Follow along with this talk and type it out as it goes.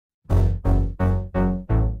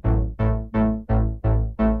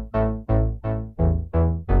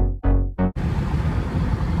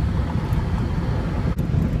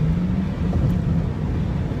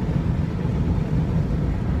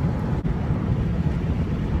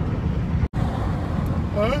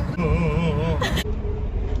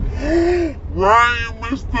Ryan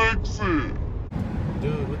mistakes it.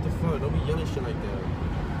 Dude, what the fuck? Don't be yelling shit like that.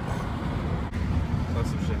 Saw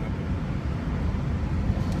some shit happen.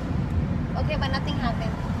 Okay, but nothing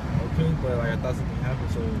happened. Okay, but like I thought something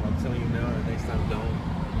happened, so I'm telling you now. The next time, don't.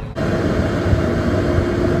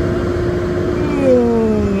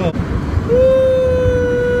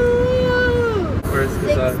 First,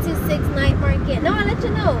 626 Night Market. No, I'll let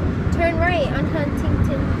you know. Turn right on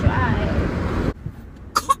Huntington Drive.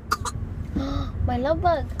 My love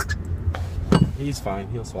bug. He's fine.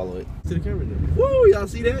 He'll swallow it. To the camera then. Woo! Y'all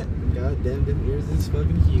see that? God damn, them ears is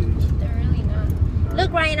fucking huge. They're really not.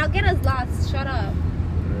 Look, Ryan, I'll get us lost. Shut up.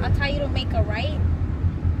 I'll tell you to make a right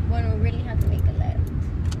when we really have to make a left.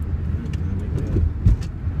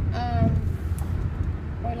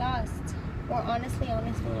 We're lost. We're honestly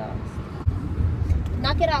lost.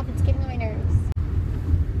 Knock it off. It's getting on my nerves.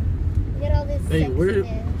 Look at all this sexiness.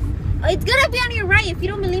 Oh, it's gonna be on your right. If you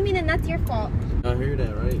don't believe me, then that's your fault. I heard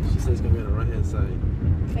that, right? She said it's gonna be on the right hand side.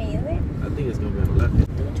 Really? I think it's gonna be on the left hand.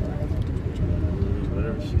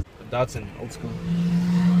 Whatever she's. Datsun, old school.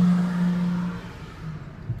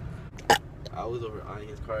 I was over eyeing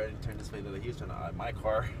his car and he turned this way that he was trying to eye my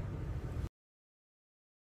car.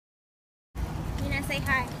 Nina, say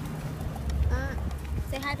hi.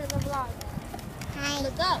 Say hi to the vlog. Hi.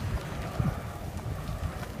 Look up.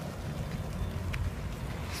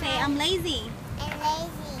 Say, I'm lazy. I'm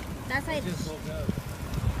lazy. That's why. I just woke up.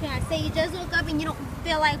 Yeah, say you just woke up and you don't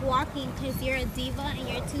feel like walking because you're a diva and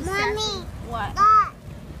you're too sassy. Mommy. What? Look.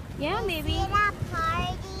 Yeah, baby. See that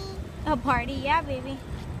party? A party, yeah, baby.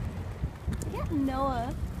 Yeah,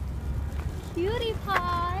 Noah. Cutie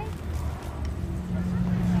pie.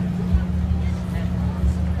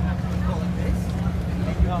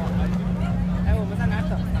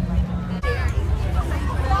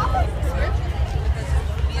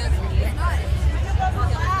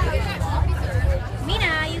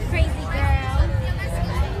 Mina, you crazy girl.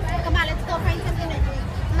 Come on, let's go find something to drink.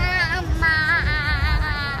 Mama.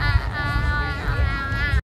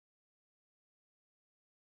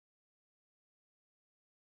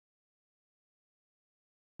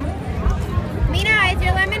 Mina, is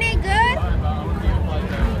your lemonade good?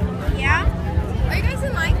 Yeah? Are you guys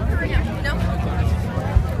in line? Or no?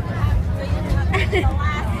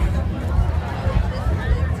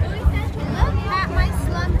 Look at my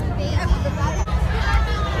slumped baby.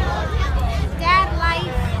 Dad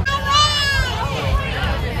life.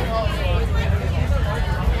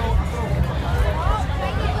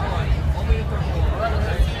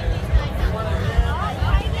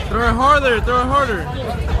 Throw it harder, throw it harder.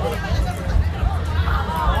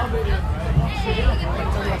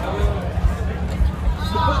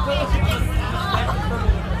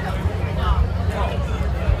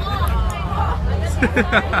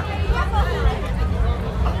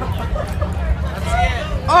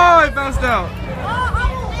 Oh, it bounced out.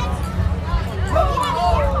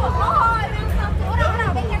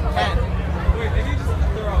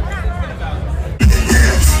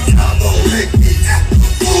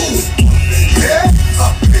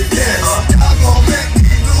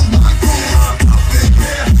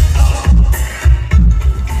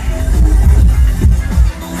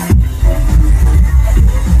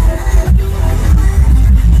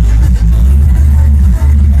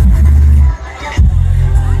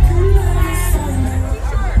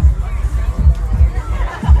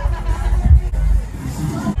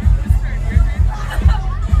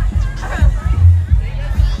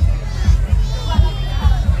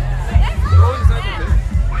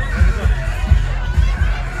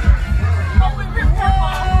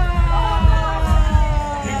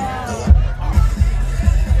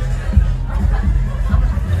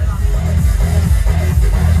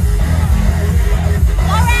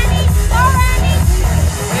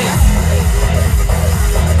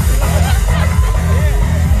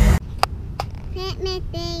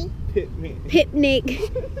 Picnic.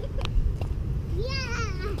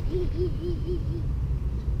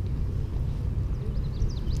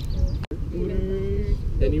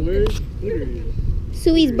 Anywhere?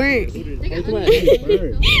 Suey's burnt. After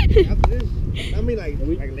this, I mean like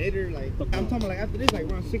later, like I'm talking like after this,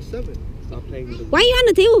 like around 6, 7. Stop playing with the. Why are you on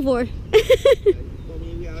the table for?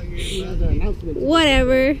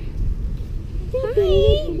 Whatever.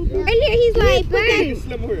 Earlier he's like,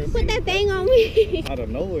 put that thing on me. Out of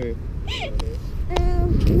nowhere.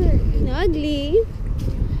 Ugly.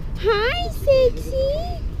 Hi,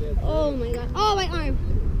 sexy. Oh my god. Oh, my arm.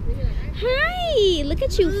 Hi. Look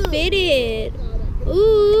at you fitted.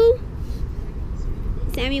 Ooh.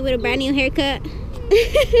 Sammy with a brand new haircut.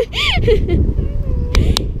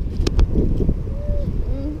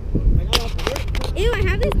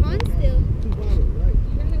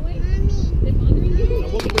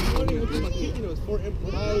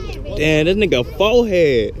 Damn, this nigga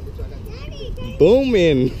forehead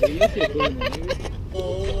booming.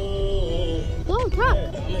 Go talk.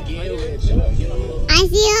 I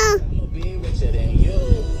see you.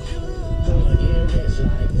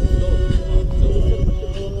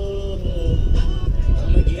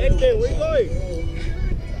 Hey, where you going?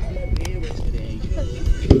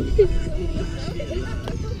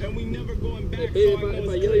 Baby, if I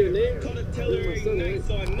yell your name,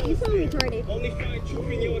 You sound retarded.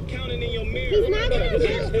 He's not gonna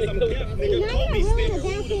dance. He's not gonna dance. He's only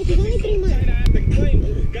 3 months.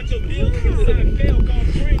 Got your deal inside fail, call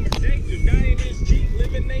frame. Guy in this cheap,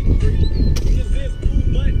 living ain't free. Niggas this cool,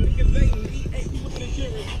 but niggas ain't me. Ain't you with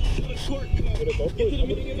insurance? To the court, come on. Get to the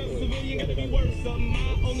meeting of civilian, gotta be worth something. My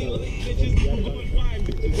only lick bitches, who going fine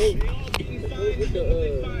bitches. They all getting fine, they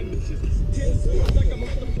fine bitches. 10 sports like a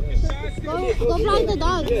motherfucking shy. Go flog the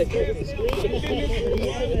dog.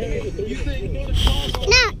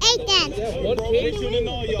 No, eat that. And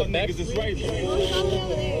all y'all niggas is right, bro.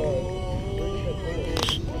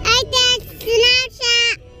 Eat that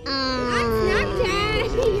Snapchat.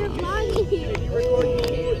 Snapchat. You're vlogging.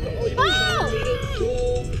 Oh!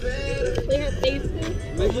 Look at her face.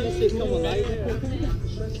 imagine this shit come alive.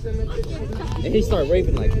 And he start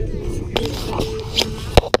raping like this.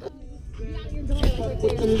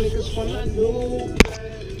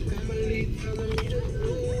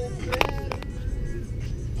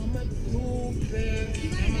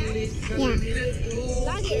 Yeah.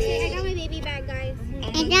 Vlog it. Say, I got my baby back, guys.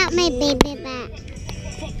 I got my baby back.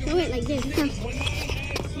 Do it like this. Come.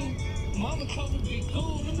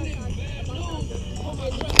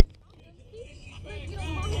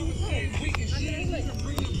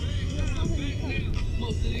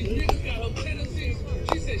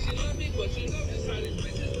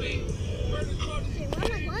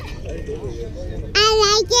 I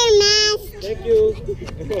like your mask. Thank you.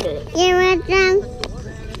 You're welcome.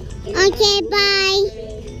 Okay, bye.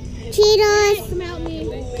 Cheetos. Come help me.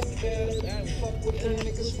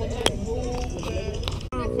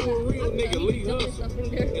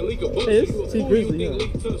 Hey, it's T Grizzly, yeah.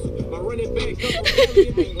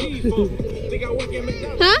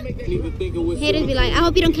 Huh? Haters be like, I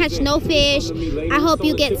hope you don't catch no fish. I hope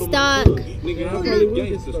you get stuck.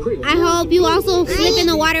 I hope you also slip in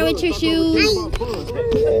the water with your shoes.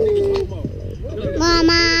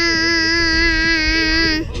 Mama.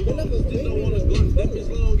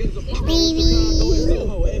 Baby.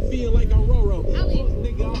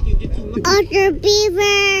 Ultra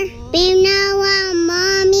Beaver. Babe Noah.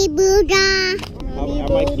 Mommy Buddha.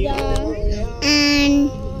 And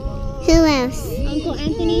who else? Uncle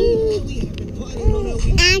Anthony.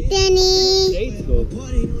 Anthony.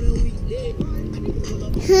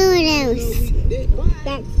 Who else?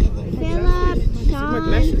 That's Philip,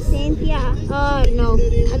 Tom, Cynthia. Oh, no.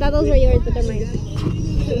 I thought those were yours, but they're mine.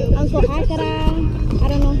 Uncle Akara. I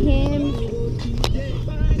don't know him.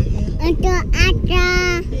 Uncle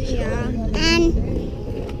Atra. Yeah. And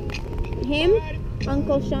Him.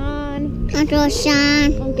 Uncle Sean. Uncle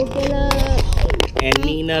Sean. Uncle Philip. And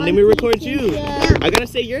Nina, let me record you. Yeah. I gotta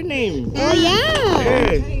say your name. Oh, yeah.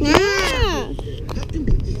 Hey. Yeah.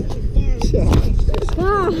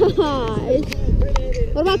 Gosh.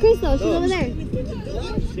 What about Crystal? She's over there.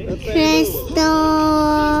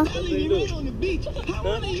 Crystal.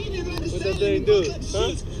 What that thing do?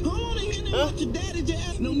 Huh?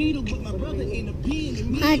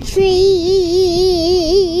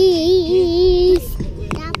 Trees.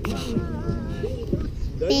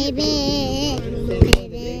 Baby.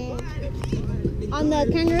 On the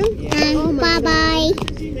kangaroo? And bye-bye.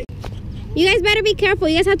 You guys better be careful.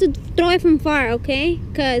 You guys have to throw it from far, okay?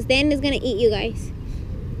 Because then it's going to eat you guys.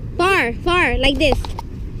 Far, far, like this.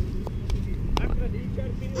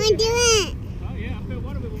 I'll do it.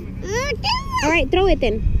 I'll do it. All right, throw it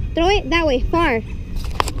then. Throw it that way, far.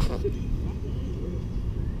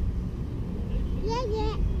 Yeah,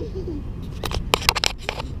 yeah.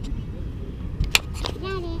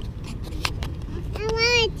 Got it. I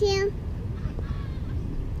wanted to.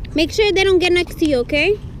 Make sure they don't get next to you,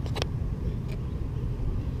 okay?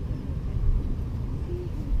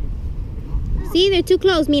 See, they're too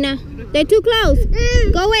close, Mina. They're too close.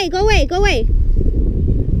 Go away, go away, go away.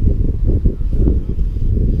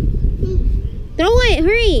 Throw it,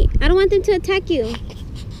 hurry. I don't want them to attack you.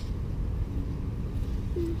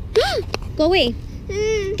 Go away.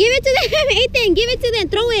 Give it to them, Ethan. Give it to them.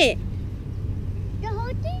 Throw it. The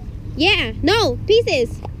whole thing? Yeah, no,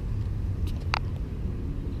 pieces.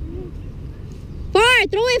 Far,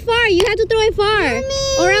 throw it far. You have to throw it far.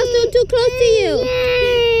 Mommy. Or else they're too close to you.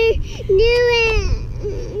 Do it.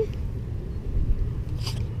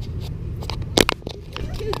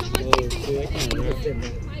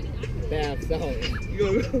 Bad song.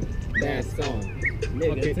 Bad song.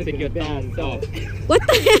 Nigga, take your thumbs off. What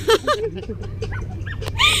the hell?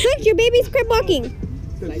 Look, your baby's crib walking.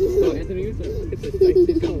 Anthony, it's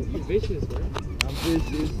vicious, bro. I'm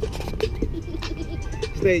vicious.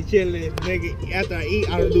 Stay chilling, nigga. After I eat,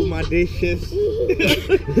 I don't do my dishes.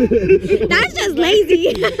 That's just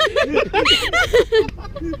lazy.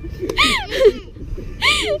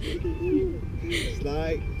 It's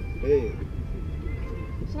like, hey,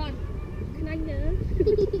 Sean, can I know?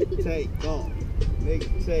 take off. Nigga,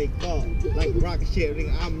 take off. Like rocket ship,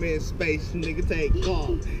 nigga, I'm in space. Nigga, take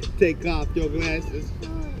off. Take off your glasses.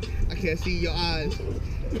 I can't see your eyes.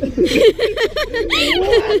 My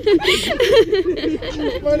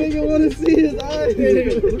nigga wanna see his eyes.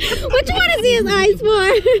 What you want to see his eyes for?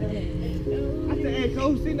 I said, hey,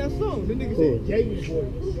 go sing that song. The nigga said, Jamie's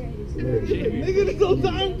voice. Nigga, this whole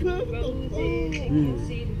time comes.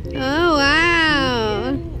 Oh,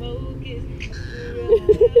 wow.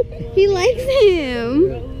 He likes him.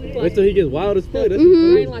 Wait till he gets wild as fuck. That's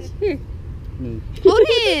Here. Hold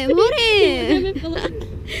him. Hold him.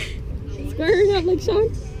 Square up like Sean.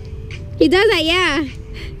 He does that, yeah.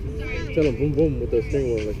 Tell him boom boom with the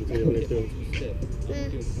string one like you said when they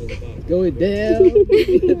Going down.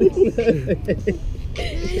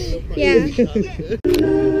 Yeah.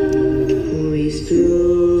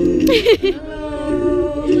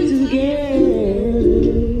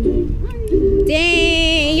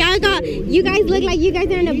 Dang, you guys look like you guys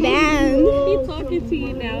are in a band. He's talking to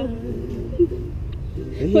you now.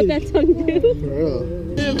 What that tongue do?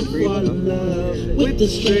 With the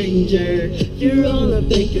stranger, you're all I'm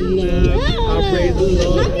thinking of. I praise the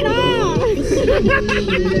Lord. Knock it off.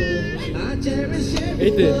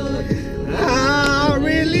 Ethan. I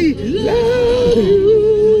really love you.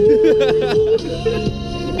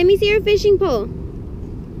 Let me see your fishing pole.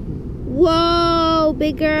 Whoa,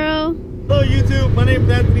 big girl. Hello YouTube, my name is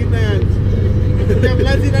Anthony Nance. We have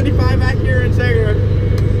 1995 back here in Sagra.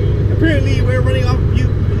 Apparently we're running off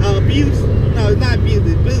Boost. No, it's not Boost,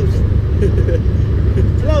 it's Boost.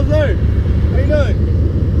 Hello sir, how you doing?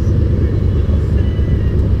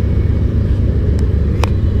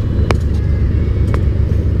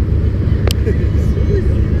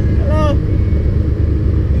 Hello.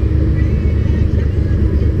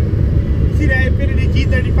 See that Infinity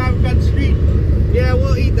G35 across the street? Yeah,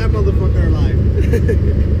 we'll eat that motherfucker alive.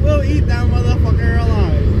 We'll eat that motherfucker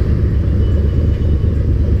alive.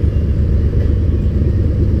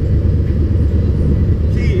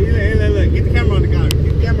 See, look, get the camera on the guy.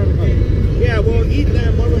 Get the camera on the guy. Yeah, we'll eat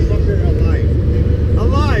that motherfucker alive.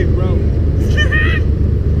 Alive, bro.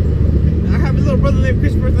 I have a little brother named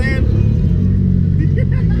Christopher Than.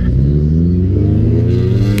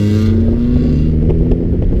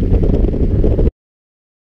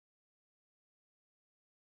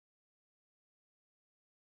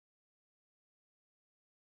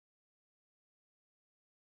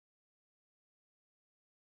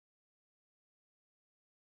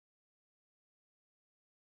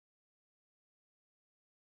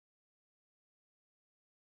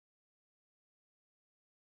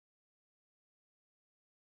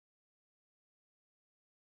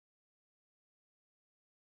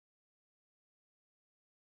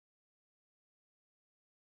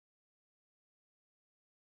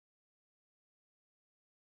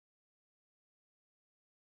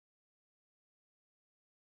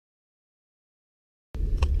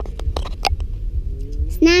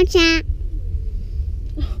 Snapchat.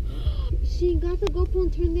 She got the GoPro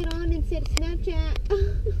and turned it on and said Snapchat.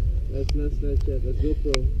 That's not Snapchat, that's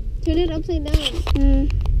GoPro. Turn it upside down.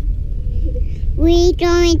 We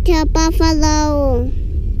going to Buffalo.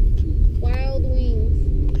 Wild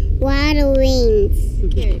Wings. Wild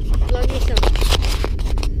Wings. Here, vlog yourself.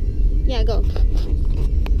 Yeah, go.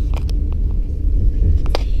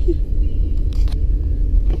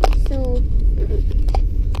 So,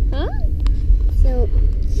 Huh? so,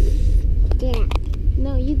 yeah.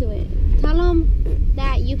 No, you do it. Tell them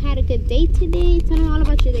that you had a good day today. Tell them all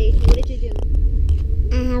about your day. What did you do?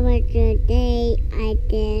 I have a good day. I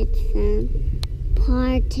did some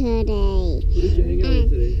part today. Who did you hang out with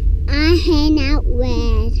today? I hang out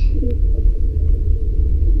with.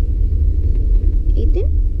 Ethan?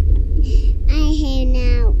 I hang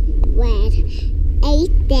out with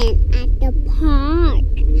Ethan at the park.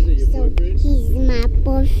 Who is it, your So boyfriend? he's my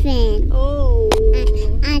boyfriend. Oh.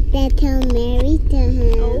 I get to marry to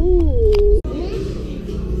him. Oh.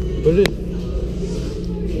 Put it in.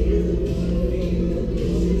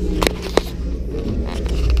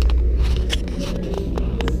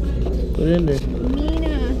 Put it in there.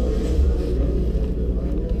 Mina.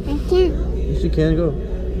 I can't. Yes, you can go.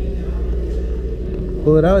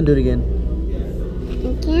 Pull it out and do it again.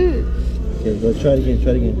 I can't. Okay, go try it again.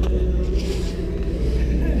 Try it again.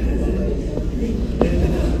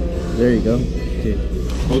 There you go. Okay.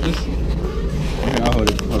 Hold this. Here, I'll hold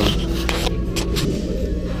it. Hold on.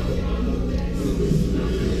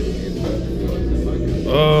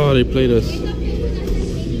 Oh, they played us.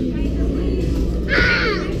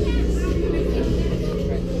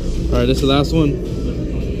 All right, this is the last one.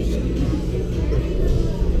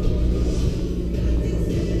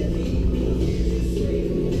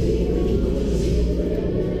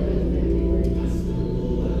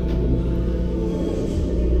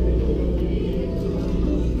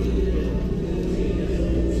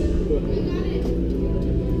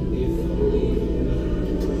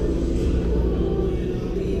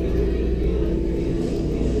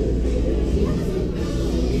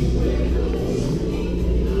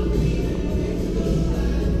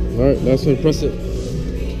 All right, last one, press it.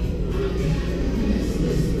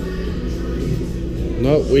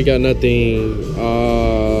 Nope, we got nothing.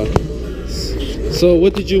 So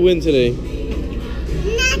what did you win today?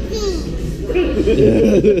 Nothing.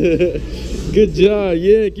 Good job.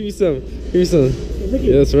 Yeah, give me some. Give me some.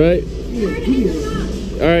 Yeah, that's right.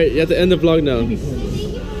 All right, you have to end the vlog now.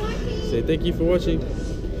 Say thank you for watching.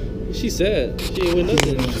 She said she ain't win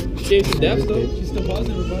nothing. She gave some daps though. She's still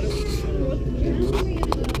positive about it.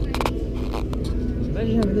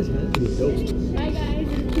 Imagine having this, man. This is dope. Bye, guys.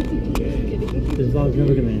 This vlog's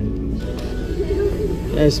never gonna end.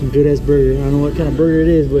 That's some good ass burger. I don't know what kind of burger it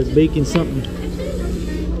is, but it's bacon something.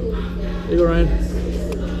 There you go, Ryan.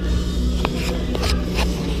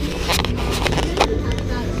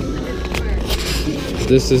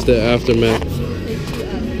 This is the aftermath.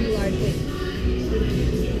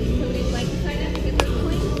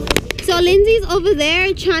 So Lindsay's over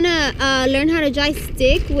there trying to learn how to drive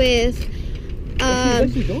stick with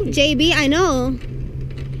JB. I know.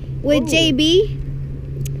 With JB.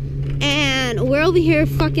 And we're over here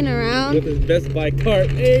fucking around. With his Best Buy cart.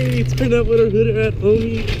 Hey, turn up with a hood at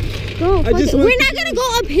homie. Bro, I just we're want not gonna go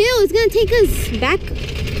uphill. It's gonna take us back.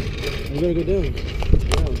 I'm gonna go down.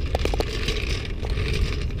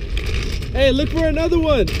 Hey, look for another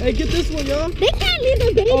one. Hey, get this one, y'all. They can't leave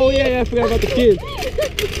the baby. Oh yeah, I forgot about the kids.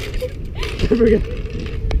 I forgot.